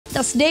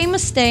Does Dave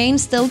Mustaine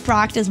still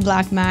practice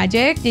black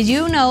magic? Did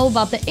you know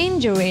about the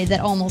injury that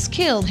almost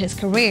killed his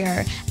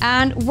career?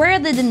 And where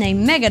did the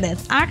name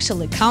Megadeth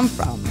actually come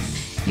from?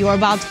 You're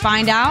about to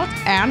find out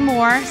and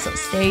more, so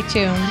stay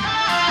tuned.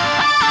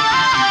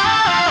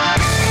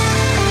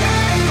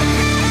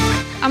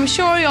 I'm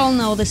sure you all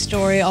know the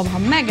story of how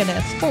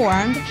Megadeth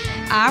formed.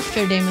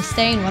 After Dave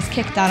Mustaine was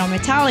kicked out of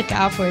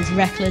Metallica for his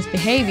reckless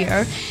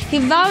behavior, he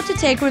vowed to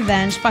take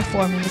revenge by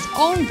forming his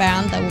own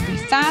band that would be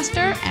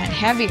faster and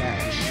heavier.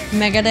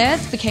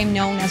 Megadeth became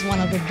known as one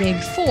of the big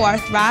four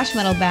thrash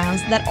metal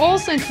bands that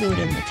also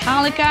included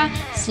Metallica,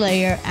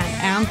 Slayer,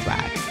 and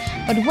Anthrax.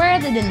 But where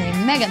did the name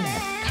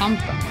Megadeth come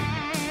from?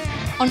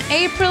 On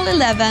April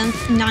 11,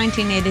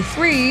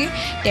 1983,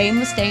 Dave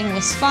Mustaine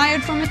was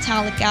fired from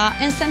Metallica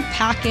and sent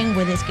packing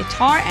with his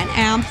guitar and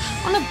amp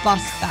on a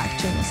bus back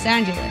to Los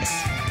Angeles.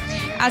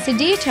 As he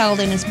detailed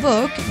in his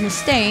book,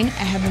 Mustaine,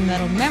 a Heavy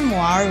Metal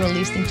Memoir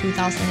released in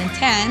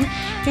 2010,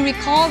 he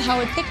recalled how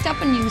he picked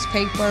up a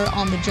newspaper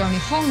on the journey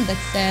home that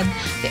said,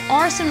 "The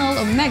arsenal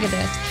of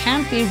Megadeth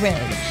can't be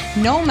rid,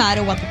 no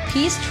matter what the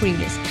peace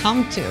treaties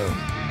come to."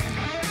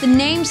 The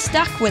name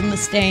stuck with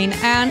Mustaine,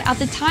 and at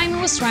the time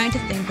he was trying to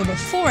think of a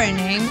foreign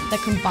name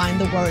that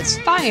combined the words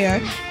fire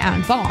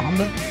and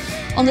bomb.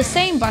 On the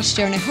same bus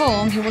journey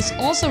home, he was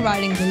also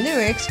writing the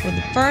lyrics for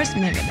the first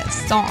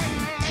Megadeth song.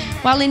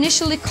 While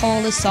initially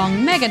called the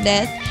song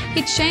Megadeath,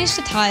 he changed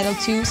the title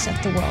to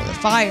Set the World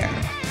Afire.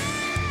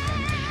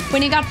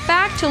 When he got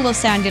back to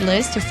Los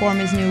Angeles to form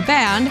his new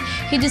band,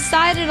 he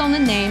decided on the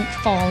name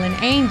Fallen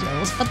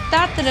Angels, but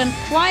that didn't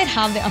quite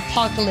have the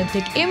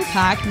apocalyptic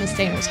impact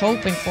Mustaine was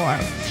hoping for.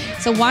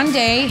 So one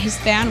day, his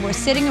band were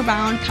sitting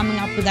around coming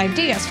up with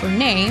ideas for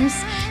names.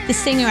 The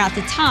singer at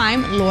the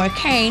time, Laura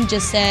Kane,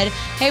 just said,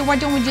 "Hey, why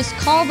don't we just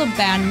call the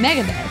band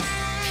Megadeth?"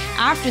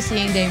 After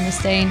seeing Dave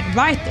Mustaine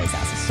write this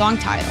as a song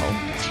title.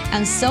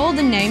 And so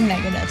the name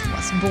Megadeth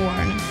was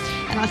born.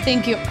 And I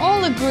think you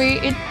all agree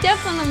it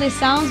definitely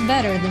sounds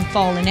better than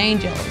Fallen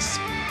Angels.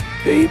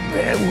 Hey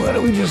man, why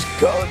don't we just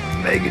call it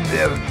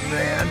Megadeth,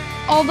 man?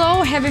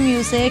 Although heavy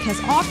music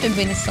has often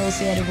been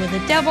associated with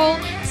the devil,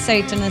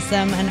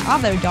 Satanism and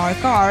other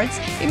dark arts,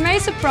 it may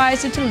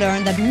surprise you to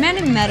learn that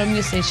many metal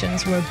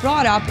musicians were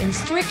brought up in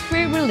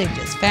strictly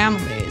religious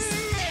families.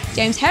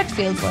 James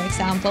Hetfield, for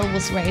example,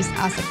 was raised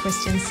as a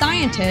Christian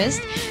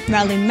Scientist,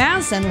 Marilyn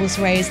Manson was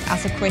raised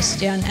as a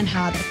Christian and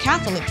had a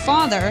Catholic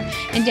father,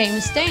 and Dave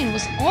Mustaine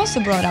was also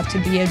brought up to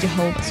be a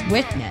Jehovah's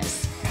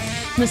Witness.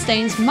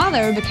 Mustaine's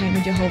mother became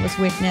a Jehovah's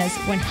Witness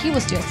when he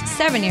was just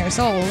 7 years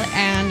old,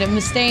 and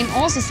Mustaine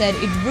also said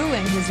it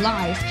ruined his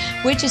life,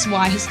 which is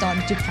why he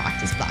started to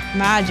practice black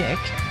magic.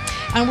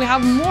 And we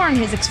have more on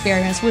his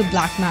experience with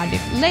black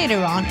magic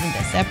later on in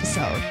this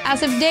episode.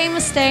 As if Dave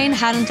Mustaine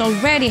hadn't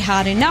already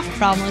had enough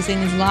problems in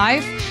his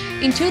life,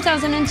 in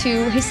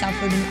 2002 he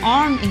suffered an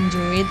arm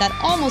injury that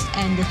almost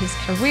ended his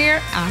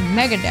career and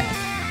Megadeth.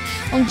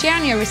 On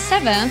January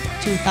 7,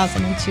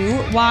 2002,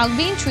 while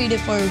being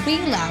treated for a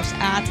relapse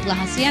at La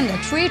Hacienda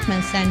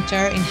Treatment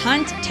Center in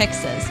Hunt,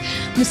 Texas,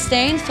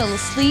 Mustaine fell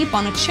asleep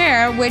on a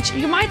chair, which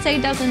you might say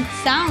doesn't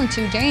sound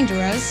too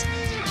dangerous.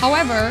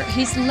 However,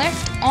 his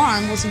left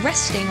arm was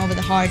resting over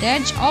the hard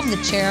edge of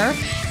the chair,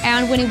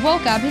 and when he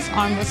woke up, his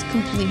arm was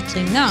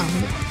completely numb.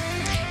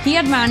 He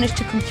had managed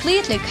to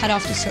completely cut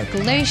off the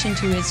circulation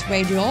to his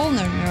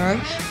radioulnar nerve,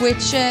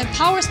 which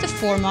powers the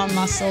forearm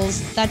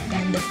muscles that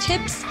bend the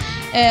tips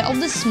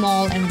of the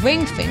small and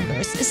ring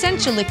fingers,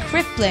 essentially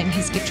crippling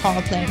his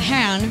guitar-playing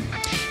hand.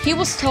 He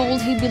was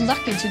told he'd be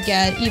lucky to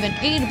get even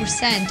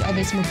 80% of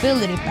his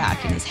mobility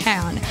back in his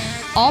hand.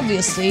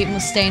 Obviously,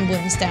 Mustaine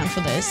wouldn't stand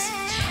for this.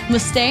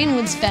 Mustaine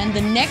would spend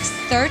the next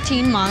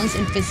 13 months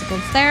in physical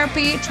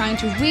therapy trying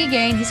to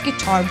regain his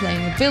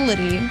guitar-playing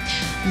ability.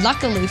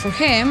 Luckily for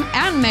him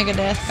and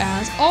Megadeth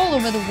fans all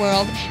over the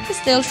world, he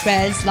still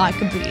shreds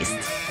like a beast.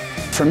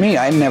 For me,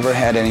 I never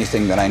had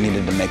anything that I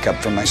needed to make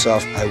up for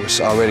myself. I was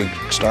already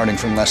starting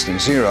from less than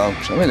zero,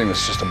 so everything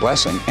was just a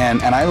blessing.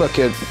 And I look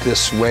at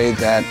this way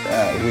that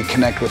we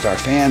connect with our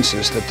fans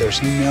is that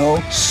there's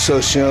no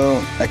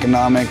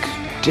socio-economic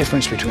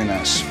difference between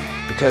us,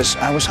 because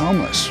I was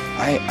homeless.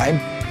 I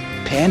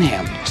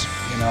panhandled,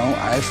 you know,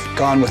 I've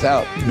gone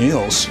without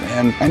meals,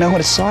 and I know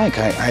what it's like.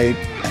 I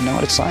know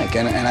what it's like,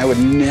 and I would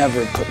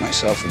never put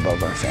myself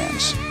above our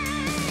fans.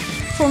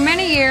 For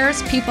many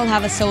years, people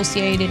have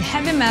associated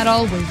heavy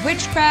metal with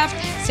witchcraft,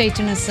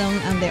 Satanism,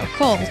 and the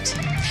occult.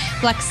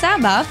 Black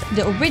Sabbath,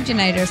 the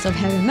originators of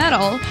heavy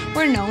metal,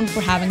 were known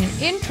for having an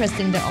interest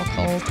in the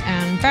occult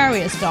and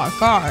various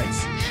dark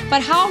arts.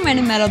 But how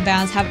many metal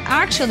bands have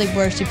actually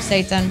worshipped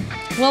Satan?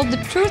 Well, the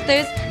truth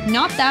is,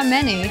 not that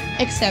many,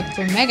 except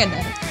for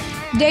Megadeth.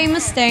 Dave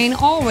Mustaine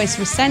always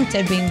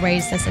resented being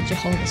raised as a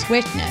Jehovah's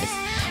Witness.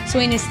 So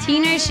in his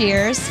teenage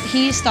years,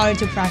 he started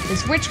to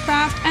practice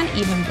witchcraft and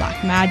even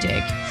black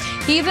magic.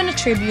 He even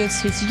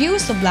attributes his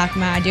use of black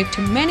magic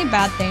to many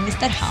bad things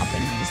that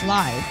happened in his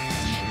life.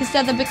 He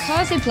said that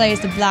because he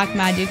placed the black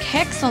magic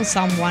hex on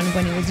someone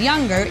when he was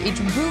younger, it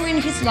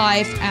ruined his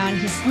life and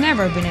he's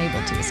never been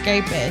able to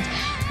escape it,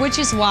 which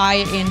is why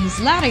in his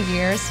latter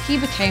years he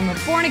became a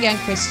born-again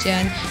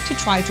Christian to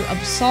try to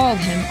absolve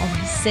him of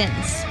his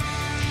sins.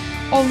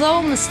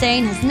 Although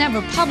Mustaine has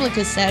never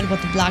publicly said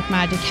what the black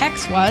magic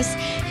hex was,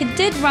 he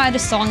did write a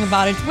song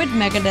about it with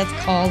Megadeth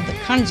called The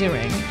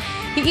Conjuring.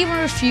 He even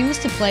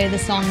refused to play the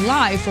song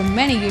live for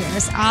many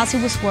years as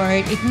he was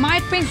worried it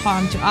might bring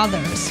harm to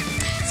others.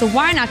 So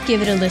why not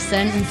give it a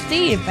listen and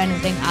see if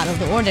anything out of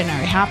the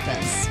ordinary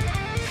happens?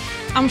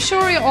 I'm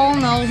sure you all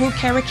know who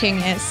Kerry King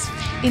is.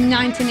 In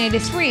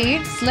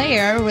 1983,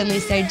 Slayer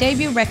released their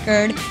debut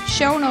record,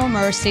 Show No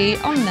Mercy,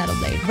 on Metal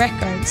Blade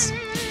Records.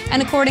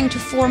 And according to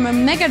former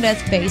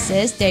Megadeth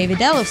bassist David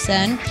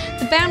Ellefson,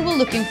 the band were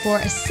looking for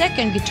a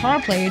second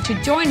guitar player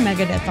to join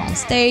Megadeth on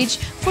stage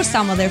for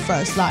some of their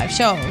first live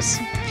shows.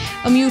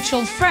 A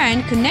mutual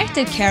friend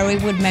connected Kerry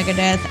with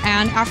Megadeth,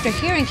 and after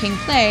hearing King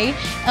play,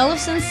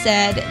 Ellefson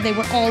said they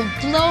were all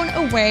blown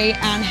away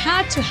and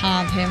had to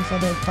have him for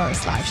their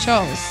first live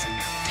shows.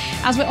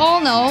 As we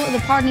all know, the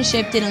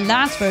partnership didn't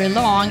last very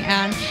long,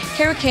 and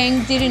Kerry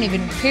King didn't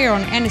even appear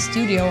on any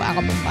studio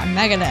album by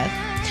Megadeth.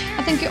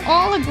 I think you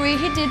all agree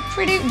he did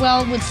pretty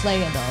well with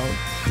Slayer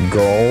though.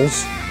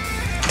 Goals?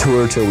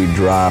 Tour till we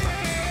drop.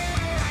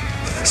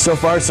 So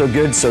far so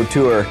good, so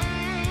tour.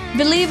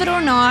 Believe it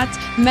or not,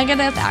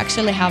 Megadeth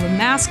actually have a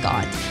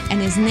mascot,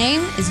 and his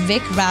name is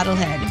Vic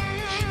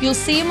Rattlehead. You'll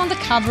see him on the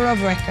cover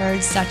of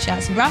records such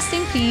as Rust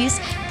in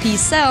Peace,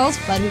 Peace Sells,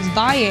 But Who's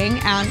Buying,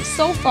 and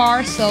So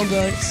Far So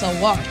Good, So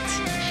What.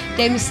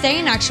 Dave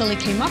Mustaine actually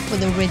came up with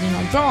the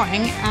original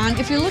drawing, and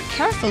if you look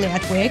carefully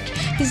at Vic,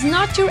 he's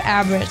not your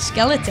average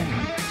skeleton.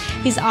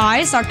 His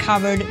eyes are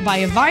covered by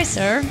a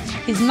visor,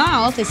 his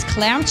mouth is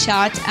clamped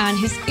shut, and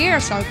his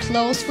ears are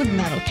closed with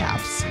metal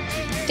caps.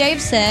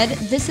 Dave said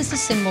this is to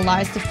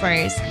symbolize the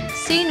phrase,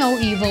 see no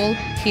evil,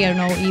 hear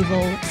no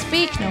evil,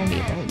 speak no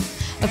evil.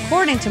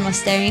 According to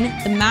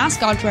Mustaine, the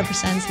mascot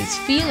represents his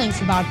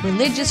feelings about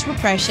religious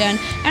repression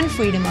and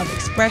freedom of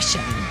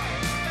expression.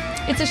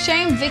 It's a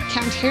shame Vic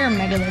can't hear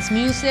Megadeth's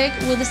music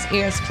with his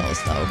ears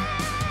closed though.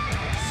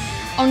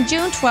 On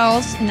June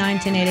 12,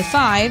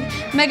 1985,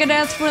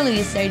 Megadeth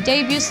released their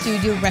debut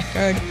studio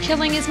record,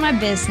 Killing Is My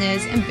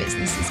Business and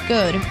Business Is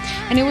Good,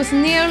 and it was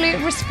nearly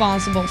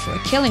responsible for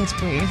a killing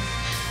spree.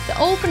 The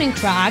opening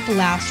track,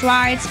 Last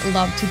Rites,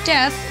 Love to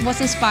Death,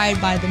 was inspired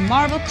by the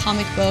Marvel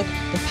comic book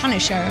The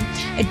Punisher,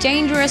 a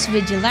dangerous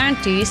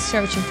vigilante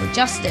searching for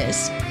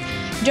justice.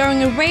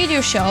 During a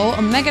radio show,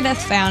 a Megadeth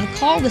fan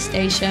called the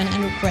station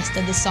and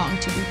requested the song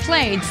to be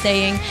played,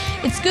 saying,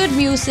 "It's good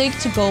music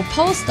to go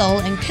postal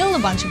and kill a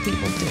bunch of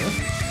people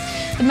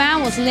to." The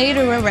man was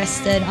later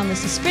arrested on the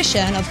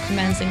suspicion of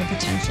commencing a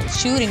potential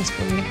shooting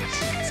spree.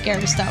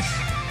 Scary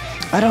stuff.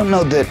 I don't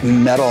know that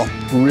metal,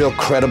 real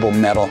credible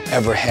metal,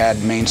 ever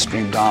had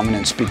mainstream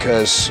dominance,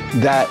 because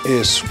that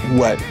is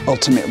what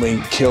ultimately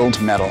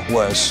killed metal,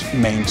 was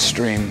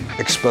mainstream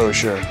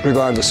exposure,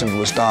 regardless if it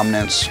was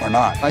dominance or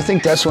not. I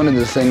think that's one of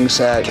the things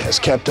that has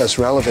kept us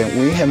relevant.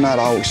 We have not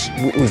always,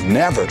 we've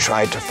never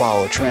tried to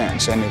follow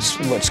trends, and it's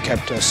what's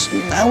kept us,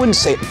 I wouldn't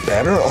say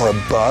better or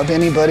above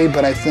anybody,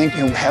 but I think,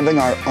 having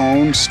our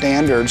own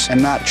standards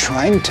and not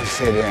trying to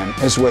fit in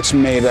is what's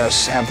made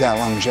us have that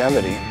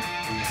longevity.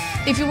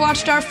 If you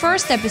watched our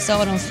first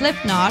episode on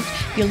Slipknot,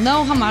 you'll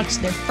know how much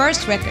their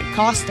first record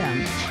cost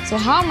them. So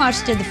how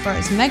much did the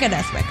first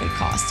Megadeth record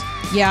cost?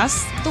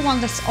 Yes, the one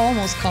that's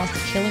almost cost a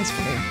killing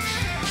spree.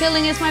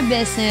 Killing Is My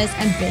Business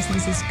and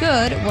Business Is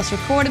Good was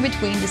recorded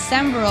between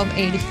December of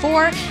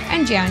 '84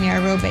 and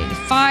January of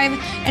 '85,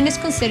 and is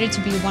considered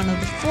to be one of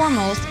the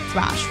foremost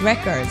thrash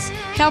records,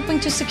 helping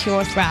to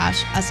secure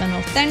thrash as an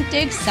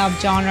authentic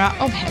subgenre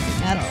of heavy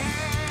metal.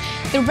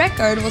 The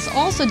record was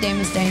also Dave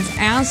Mustaine's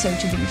answer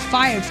to being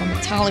fired from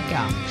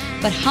Metallica.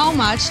 But how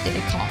much did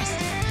it cost?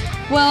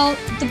 Well,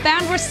 the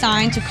band were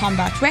signed to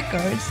Combat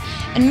Records,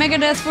 and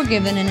Megadeth were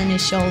given an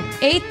initial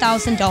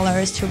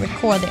 $8,000 to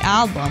record the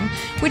album,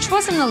 which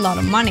wasn't a lot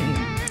of money.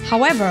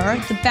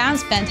 However, the band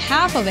spent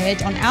half of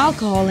it on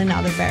alcohol and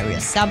other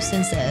various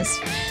substances.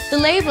 The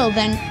label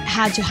then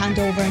had to hand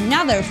over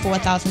another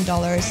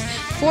 $4,000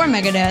 for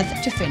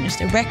Megadeth to finish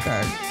the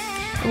record.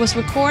 It was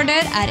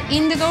recorded at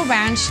Indigo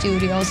Ranch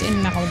Studios in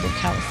Malibu,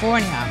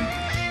 California.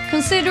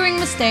 Considering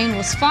Mustaine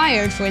was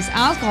fired for his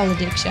alcohol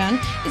addiction,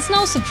 it's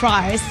no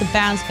surprise the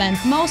band spent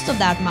most of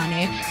that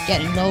money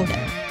getting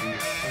loaded.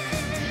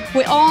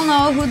 We all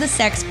know who the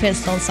Sex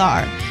Pistols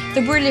are.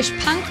 The British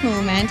punk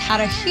movement had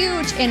a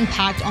huge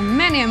impact on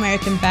many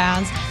American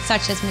bands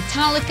such as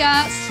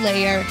Metallica,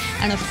 Slayer,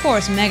 and of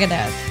course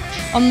Megadeth.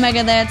 On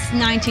Megadeth's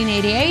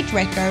 1988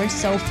 record,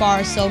 So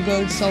Far So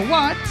Good, So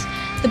What?,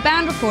 the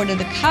band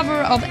recorded a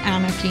cover of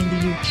Anarchy in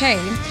the UK,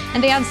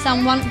 and they had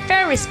someone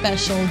very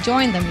special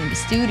join them in the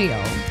studio.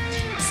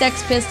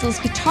 Sex Pistols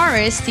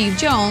guitarist Steve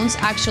Jones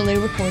actually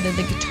recorded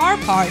the guitar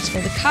parts for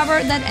the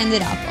cover that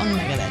ended up on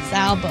Megadeth's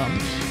album.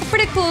 A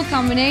pretty cool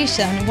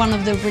combination, one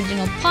of the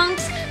original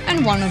punks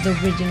and one of the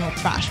original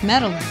thrash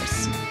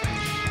metalers.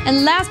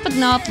 And last but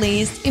not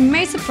least, it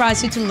may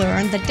surprise you to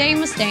learn that Dave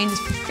Mustaine is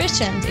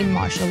proficient in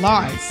martial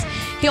arts.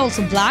 He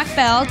also black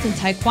belt in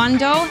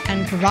Taekwondo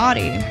and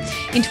Karate.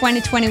 In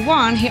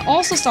 2021, he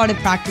also started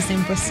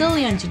practicing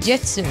Brazilian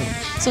Jiu-Jitsu.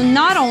 So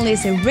not only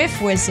is he a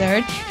riff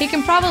wizard, he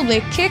can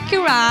probably kick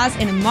your ass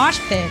in a mosh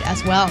pit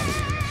as well.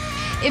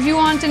 If you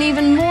want an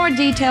even more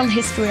detailed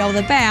history of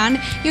the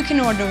band, you can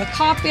order a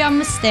copy of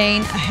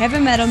Mustaine, a Heavy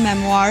Metal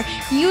Memoir,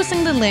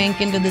 using the link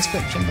in the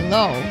description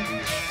below.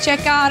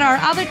 Check out our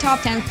other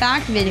top 10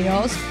 fact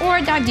videos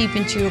or dive deep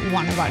into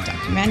one of our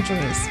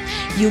documentaries.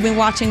 You've been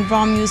watching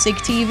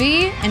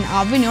RAWMUSICTV, and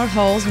I've been your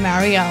host,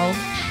 Marielle.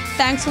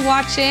 Thanks for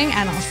watching,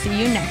 and I'll see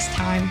you next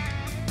time.